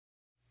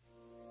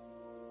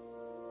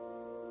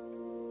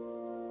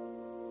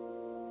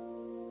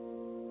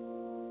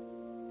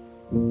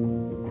We've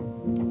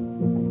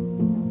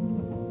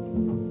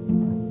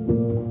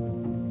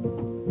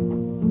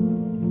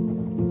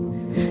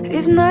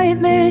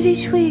nightmares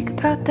each week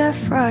about that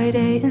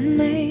Friday in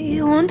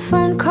May. One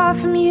phone call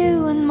from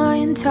you and my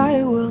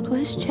entire world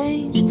was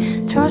changed.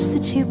 Trust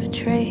that you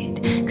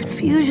betrayed,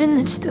 confusion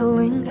that still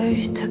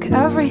lingers. Took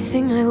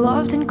everything I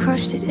loved and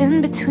crushed it in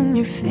between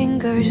your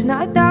fingers. And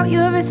I doubt you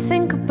ever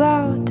think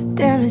about the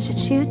damage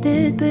that you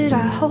did, but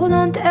I hold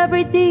on to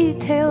every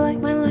detail like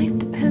my life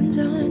depends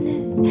on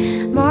it.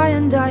 My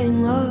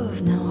undying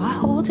love, now I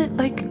hold it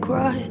like a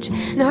grudge.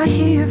 Now I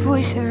hear your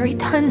voice every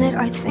time that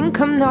I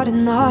think I'm not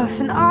enough.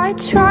 And I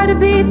try to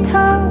be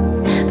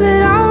tough,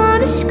 but I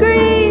wanna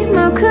scream.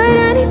 How could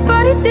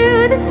anybody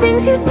do the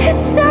things you did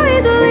so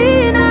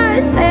easily? And I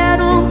say I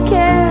don't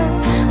care,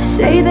 I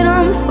say that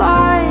I'm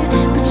fine,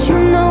 but you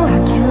know I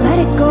can't let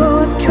it go.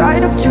 I've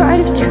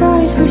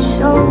tried for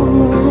so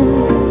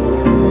long.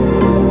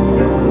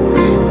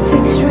 It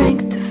takes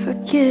strength to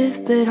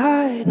forgive, but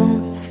I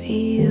don't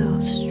feel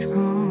strong.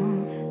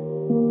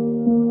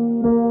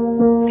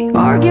 The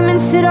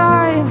arguments that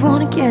I've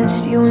won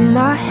against you in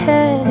my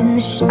head, in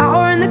the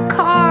shower, in the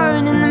car,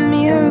 and in the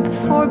mirror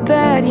before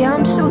bed. Yeah,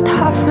 I'm so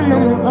tough when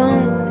I'm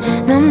alone,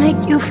 and I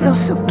make you feel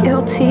so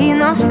guilty.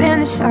 And I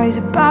fantasize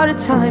about a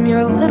time you're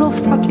a little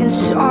fucking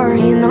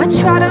sorry. And I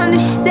try to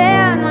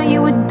understand why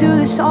you would do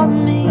this all to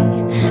me.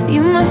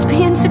 You must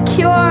be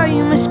insecure,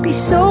 you must be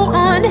so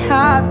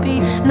unhappy,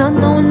 not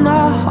knowing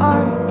my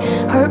heart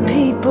hurt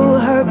people,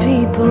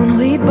 and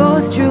we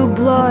both drew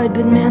blood,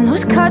 but man,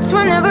 those cuts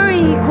were never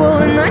equal.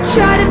 And I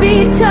try to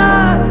be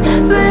tough,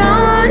 but I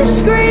wanna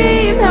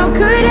scream. How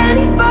could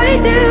anybody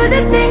do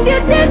the things you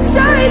did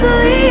so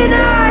easily? And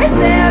I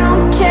say I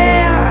don't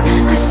care,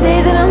 I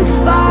say that I'm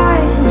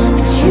fine,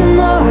 but you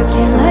know I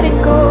can't let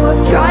it go.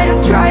 I've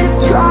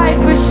tried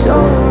for so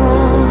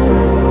long.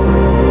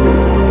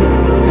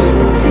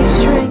 It takes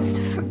strength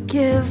to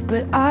forgive,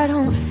 but I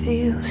don't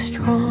feel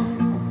strong.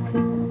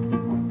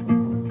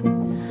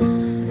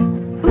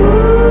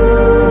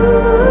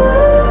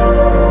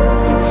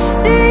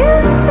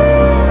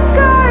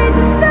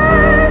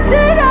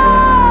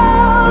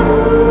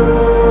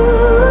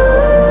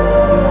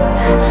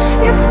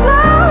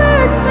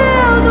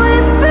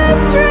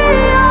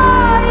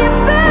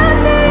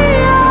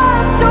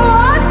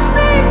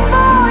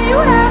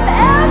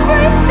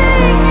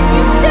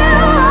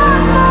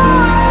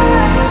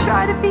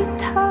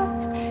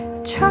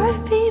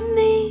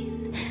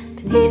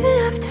 Even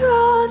after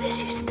all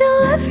this, you're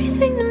still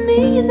everything to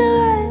me. And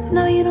I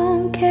know you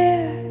don't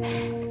care,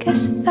 I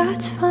guess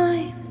that's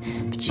fine,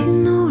 but you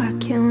know I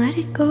can't let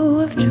it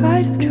go. I've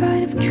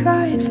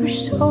tried for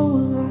so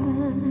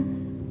long.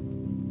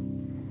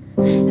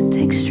 It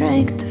takes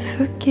strength to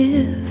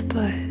forgive,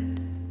 but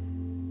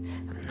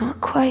I'm not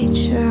quite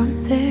sure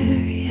I'm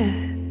there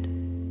yet.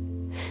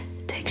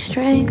 It takes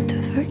strength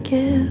to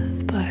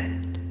forgive, but